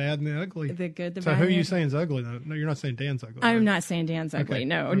good, the bad, and the ugly. The good, the bad. So who are you saying is ugly? Though? No, you're not saying Dan's ugly. I'm not saying Dan's ugly. Okay.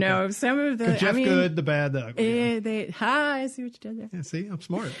 No. Some of the Jeff, good, the bad, the ugly. I see what you did there. Yeah, see, I'm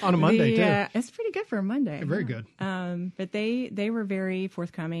smart on a Monday too. It's pretty good for a Monday. Yeah, very good. But they were very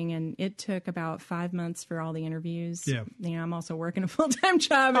forthcoming, and it took about 5 months for all the interviews. Yeah. I'm also working a full-time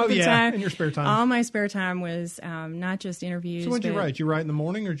job at the time. In your spare time. All my spare time was not just interviews. So when did you write? Did you write in the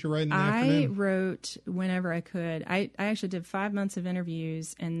morning, or did you write in the afternoon? I wrote whenever I could. I actually did 5 months of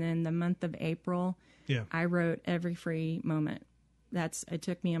interviews, and then the month of April, I wrote every free moment. It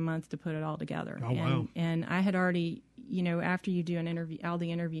took me a month to put it all together. Oh, wow. And I had already, after you do an interview, all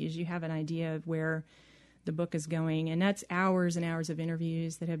the interviews, you have an idea of where the book is going, and that's hours and hours of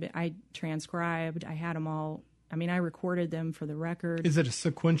interviews that I transcribed. I had them all. I mean, I recorded them for the record. Is it a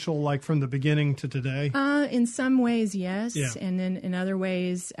sequential, like from the beginning to today? In some ways, yes. Yeah. And then in other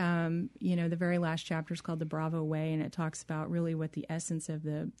ways, the very last chapter is called The Bravo Way, and it talks about really what the essence of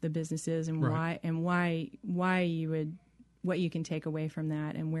the business is, and why you would, what you can take away from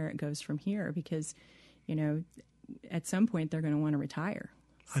that, and where it goes from here. Because, at some point they're going to want to retire.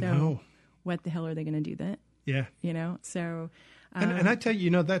 So I know. What the hell are they going to do then? Yeah. So. And I tell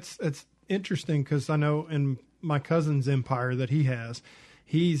you, that's interesting, because I know in my cousin's empire that he has,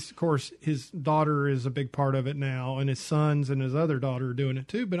 of course, his daughter is a big part of it now, and his sons and his other daughter are doing it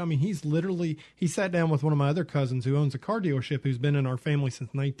too. But I mean, he sat down with one of my other cousins who owns a car dealership, who's been in our family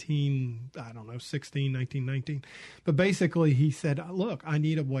since 1919. But basically he said, look, I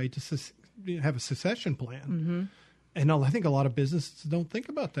need a way to have a succession plan. Mm-hmm. And I think a lot of businesses don't think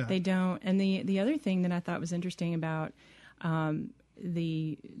about that. They don't. And the other thing that I thought was interesting about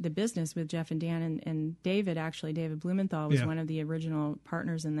the business with Jeff and Dan and David Blumenthal was one of the original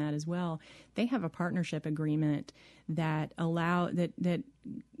partners in that as well. They have a partnership agreement that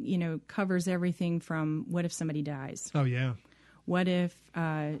covers everything from what if somebody dies? Oh yeah. What if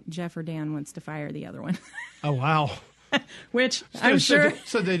Jeff or Dan wants to fire the other one? Oh wow. Which I'm sure.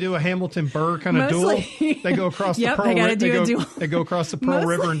 So they do a Hamilton Burr kind of duel. They go across the Pearl River. They go across the Pearl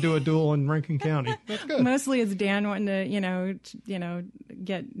River and do a duel in Rankin County. That's good. Mostly it's Dan wanting to,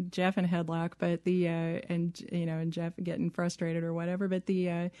 get Jeff in a headlock, but and Jeff getting frustrated or whatever. But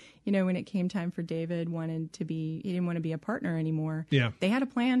when it came time for David he didn't want to be a partner anymore. Yeah. They had a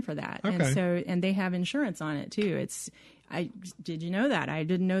plan for that, okay. and they have insurance on it too. Did you know that? I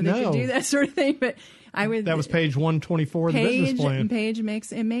didn't know they could do that sort of thing, but that was page 124 of the business plan. Page makes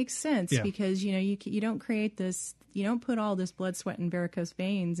sense because you don't create this, you don't put all this blood, sweat, and varicose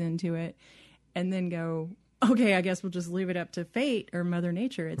veins into it and then go, okay, I guess we'll just leave it up to fate or Mother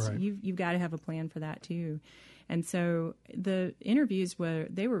Nature. It's Right. you've got to have a plan for that too. And so the interviews were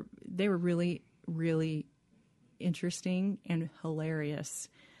really, really interesting and hilarious.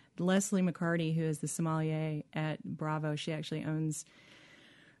 Leslie McCarty, who is the sommelier at Bravo, she actually owns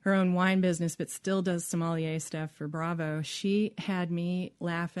her own wine business, but still does sommelier stuff for Bravo. She had me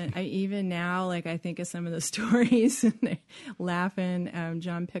laughing. Even now, like, I think of some of the stories and they're laughing.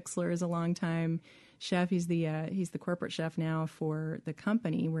 John Pixler is a longtime chef. He's the corporate chef now for the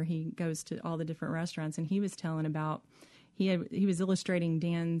company where he goes to all the different restaurants. And he was telling about, he was illustrating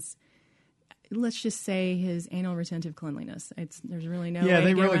Dan's, let's just say, his anal retentive cleanliness. There's really no way they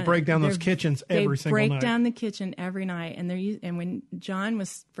to get really around break it. down those kitchens every single night. They break down the kitchen every night. And when John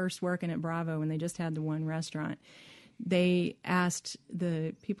was first working at Bravo, when they just had the one restaurant, they asked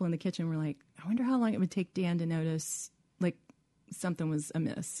the people in the kitchen, were like, I wonder how long it would take Dan to notice, like, something was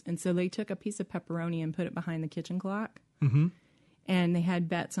amiss. And so they took a piece of pepperoni and put it behind the kitchen clock. Mm-hmm. And they had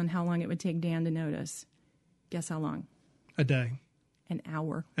bets on how long it would take Dan to notice. Guess how long? A day. An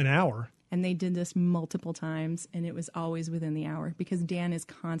hour. An hour. And they did this multiple times, and it was always within the hour because Dan is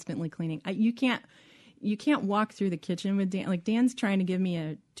constantly cleaning. You can't walk through the kitchen with Dan. Like, Dan's trying to give me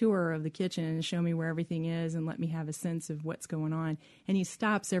a tour of the kitchen and show me where everything is and let me have a sense of what's going on. And he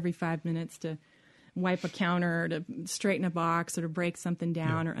stops every 5 minutes to wipe a counter or to straighten a box or to break something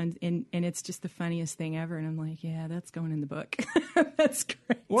down. Yeah. And it's just the funniest thing ever. And I'm like, yeah, that's going in the book. That's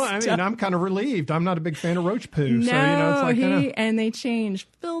great. Well, I mean, stuff. I'm kind of relieved. I'm not a big fan of roach poo. No, so, it's like, and they change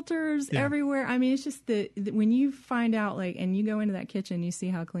filters Yeah. everywhere. I mean, it's just when you find out, like, and you go into that kitchen, you see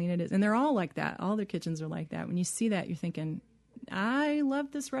how clean it is. And they're all like that. All their kitchens are like that. When you see that, you're thinking, I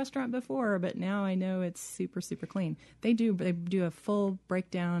loved this restaurant before, but now I know it's super, super clean. They do a full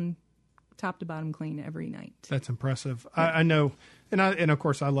breakdown, top to bottom clean every night. That's impressive. I know. And of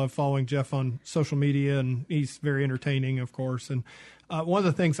course, I love following Jeff on social media, and he's very entertaining, of course. And one of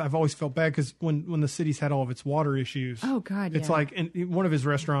the things I've always felt bad, because when the city's had all of its water issues, oh God, it's yeah. like, and one of his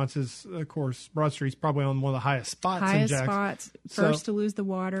restaurants is, of course, Broad Street's probably on one of the highest spots in Jackson. Spots, first to lose the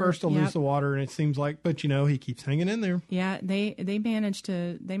water. First to lose the water, and it seems like, but he keeps hanging in there. Yeah, they managed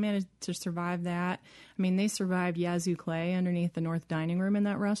to survive that. I mean, they survived Yazoo clay underneath the north dining room in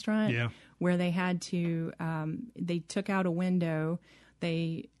that restaurant. Yeah. Where they had to, they took out a window.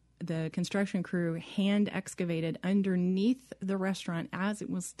 The construction crew hand excavated underneath the restaurant as it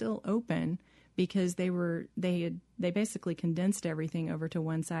was still open, because they basically condensed everything over to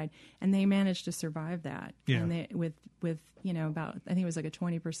one side, and they managed to survive that. Yeah. And they, with about, I think it was like a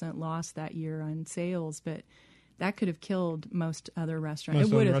 20% loss that year on sales, but that could have killed most other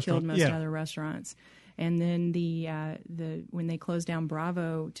restaurants. It would have killed most other restaurants. And then when they closed down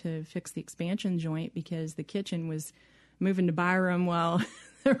Bravo to fix the expansion joint, because the kitchen was moving to Byram while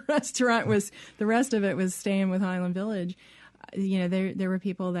the rest of it was staying with Highland Village. There were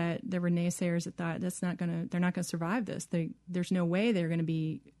people there were naysayers that thought they're not gonna survive this. There's no way they're gonna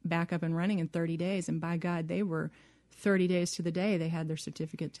be back up and running in 30 days. And by God, they were 30 days to the day. They had their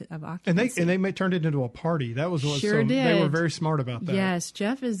certificate of occupancy. And they turned it into a party. That was what sure did. They were very smart about that. Yes,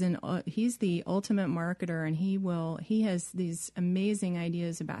 Jeff is he's the ultimate marketer, and he has these amazing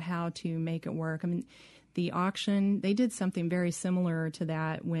ideas about how to make it work. I mean, the auction, they did something very similar to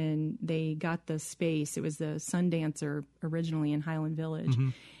that when they got the space. It was the Sundancer originally in Highland Village,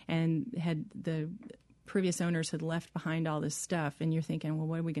 and had the previous owners had left behind all this stuff, and you're thinking, well,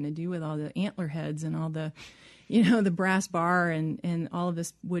 what are we going to do with all the antler heads and all the, the brass bar and all of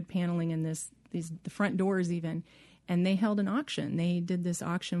this wood paneling and the front doors even. And they held an auction. They did this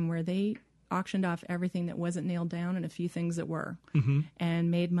auction where they auctioned off everything that wasn't nailed down and a few things that were, and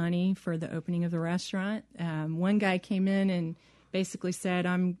made money for the opening of the restaurant. One guy came in and basically said,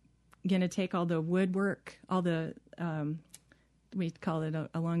 I'm going to take all the woodwork, all the, we call it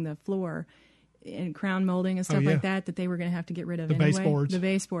along the floor, and crown molding and stuff like that they were going to have to get rid of anyway. Baseboards. The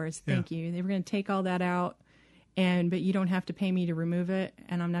baseboards, thank you. They were going to take all that out, but you don't have to pay me to remove it,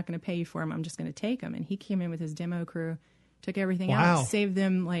 and I'm not going to pay you for them. I'm just going to take them. And he came in with his demo crew, took everything out, saved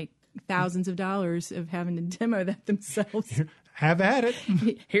them like thousands of dollars of having to demo that themselves. Have at it.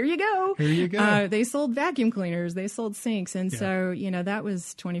 Here you go. Here you go. They sold vacuum cleaners. They sold sinks. And so, that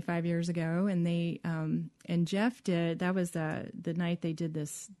was 25 years ago. And and Jeff that was the night they did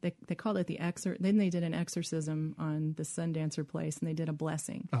this, they called it then they did an exorcism on the Sundancer place, and they did a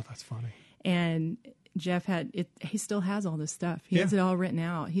blessing. Oh, that's funny. And Jeff he still has all this stuff. He has it all written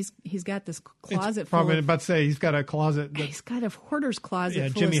out. He's got this closet full. Probably about to say he's got a closet. He's got a hoarder's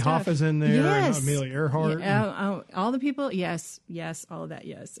closet full Jimmy of stuff. Hoffa's in there. Yes. And Amelia Earhart. All the people. Yes, all of that.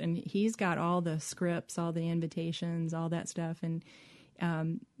 Yes. And he's got all the scripts, all the invitations, all that stuff, and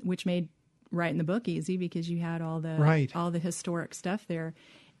which made writing the book easy because you had all the historic stuff there.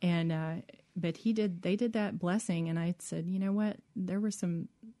 And but they did that blessing, and I said, you know what? There were some,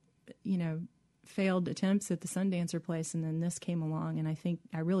 failed attempts at the Sundancer place, and then this came along, and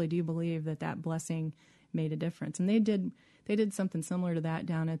I really do believe that blessing made a difference. And they did something similar to that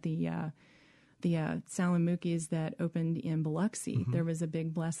down at the Salamukis that opened in Biloxi. Mm-hmm. There was a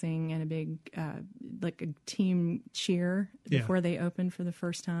big blessing and a big like a team cheer before they opened for the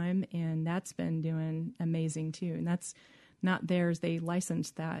first time, and that's been doing amazing too. And that's not theirs. They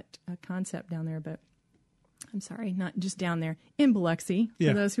licensed that concept down there, but I'm sorry, not just down there, in Biloxi.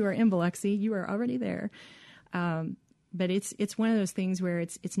 For those who are in Biloxi, you are already there. But it's one of those things where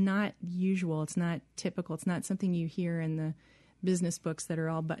it's not usual. It's not typical. It's not something you hear in the business books that are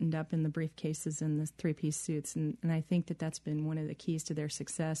all buttoned up in the briefcases and the three-piece suits. And I think that's been one of the keys to their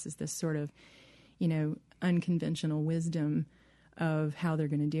success is this sort of, unconventional wisdom of how they're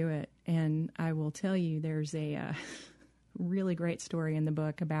going to do it. And I will tell you, there's a really great story in the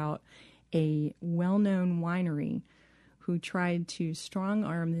book about a well-known winery who tried to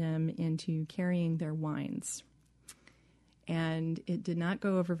strong-arm them into carrying their wines. And it did not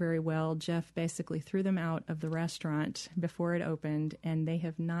go over very well. Jeff basically threw them out of the restaurant before it opened, and they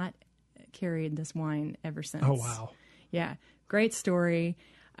have not carried this wine ever since. Oh, wow. Yeah, great story.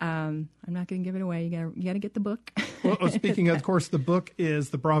 I'm not going to give it away. You got to get the book. Well, speaking of course, the book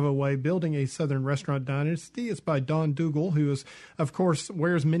is The Bravo Way, Building a Southern Restaurant Dynasty. It's by Dawn Dugle, who is, of course,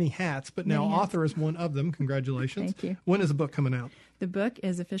 wears many hats, but now author is one of them. Congratulations. Thank you. When is the book coming out? The book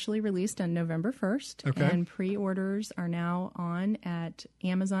is officially released on November 1st, and pre-orders are now on at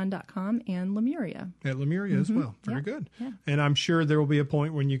Amazon.com and Lemuria. At Lemuria as well. Very good. Yeah. And I'm sure there will be a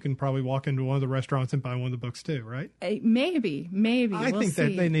point when you can probably walk into one of the restaurants and buy one of the books too, right? Maybe. I think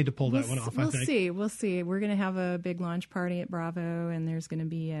that they need to pull that one off. We'll see. We're going to have a big launch party at Bravo, and there's going to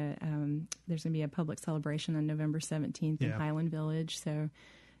be a public celebration on November 17th in Highland Village. So.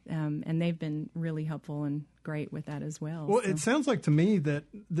 And they've been really helpful and great with that as well. Well, it sounds like to me that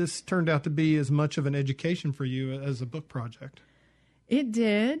this turned out to be as much of an education for you as a book project. It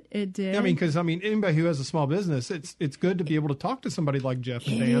did. I mean, because anybody who has a small business, it's good to be able to talk to somebody like Jeff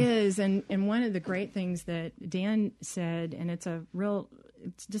and Dan. It is, and one of the great things that Dan said, and it's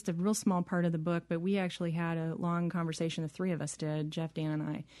just a real small part of the book, but we actually had a long conversation. The three of us did, Jeff, Dan, and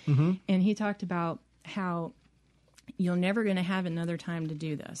I, and he talked about how you're never going to have another time to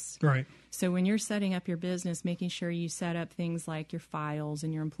do this. Right. So when you're setting up your business, making sure you set up things like your files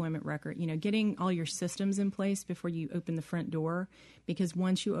and your employment record, getting all your systems in place before you open the front door, because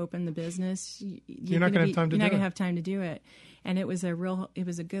once you open the business, you're not going to have time to do it. And it was a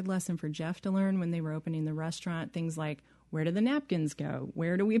good lesson for Jeff to learn when they were opening the restaurant, things like, where do the napkins go?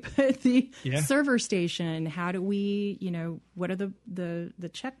 Where do we put the server station? How do we, what are the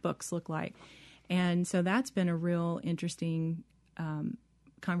checkbooks look like? And so that's been a real interesting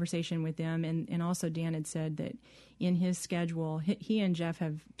conversation with them. And also Dan had said that in his schedule, he and Jeff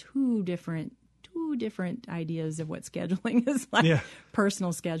have two different ideas of what scheduling is like.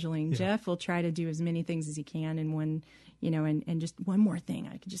 Personal scheduling. Jeff will try to do as many things as he can in one, and just one more thing.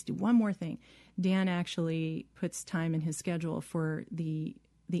 I could just do one more thing. Dan actually puts time in his schedule for the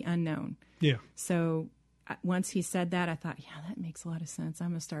unknown. Yeah. So once he said that, I thought, that makes a lot of sense. I'm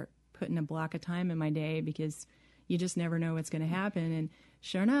going to start putting a block of time in my day because you just never know what's going to happen. And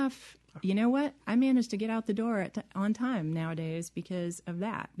sure enough, you know what? I managed to get out the door on time nowadays because of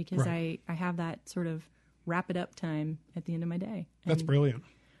that, because I have that sort of wrap it up time at the end of my day. That's brilliant.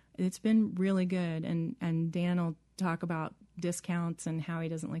 It's been really good. And Dan will talk about discounts and how he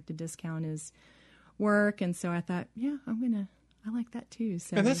doesn't like to discount his work. And so I thought, I like that too.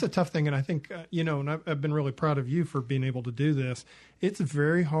 So. And that's a tough thing. And I think, and I've been really proud of you for being able to do this. It's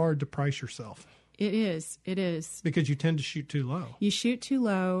very hard to price yourself. It is. Because you tend to shoot too low. You shoot too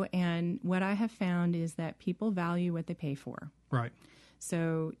low. And what I have found is that people value what they pay for. Right.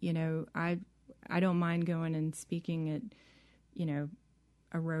 So, I don't mind going and speaking at,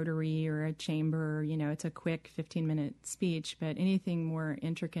 a Rotary or a chamber. It's a quick 15-minute speech. But anything more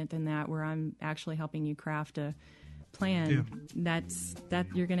intricate than that, where I'm actually helping you craft a plan, that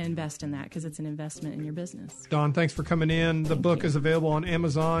you're going to invest in that because it's an investment in your business. Dawn, thanks for coming in. The book is available on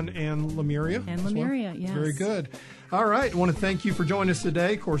Amazon and Lemuria. Yes. Very good. All right. I want to thank you for joining us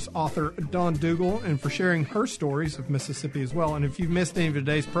today. Of course, author Dawn Dugle, and for sharing her stories of Mississippi as well. And if you've missed any of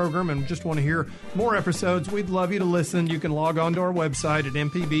today's program and just want to hear more episodes, we'd love you to listen. You can log on to our website at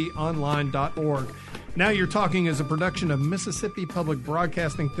mpbonline.org. Now You're Talking is a production of Mississippi Public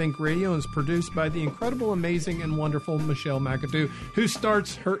Broadcasting Think Radio and is produced by the incredible, amazing, and wonderful Michelle McAdoo, who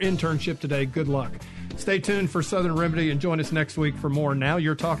starts her internship today. Good luck. Stay tuned for Southern Remedy and join us next week for more Now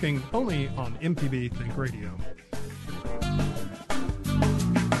You're Talking, only on MPB Think Radio.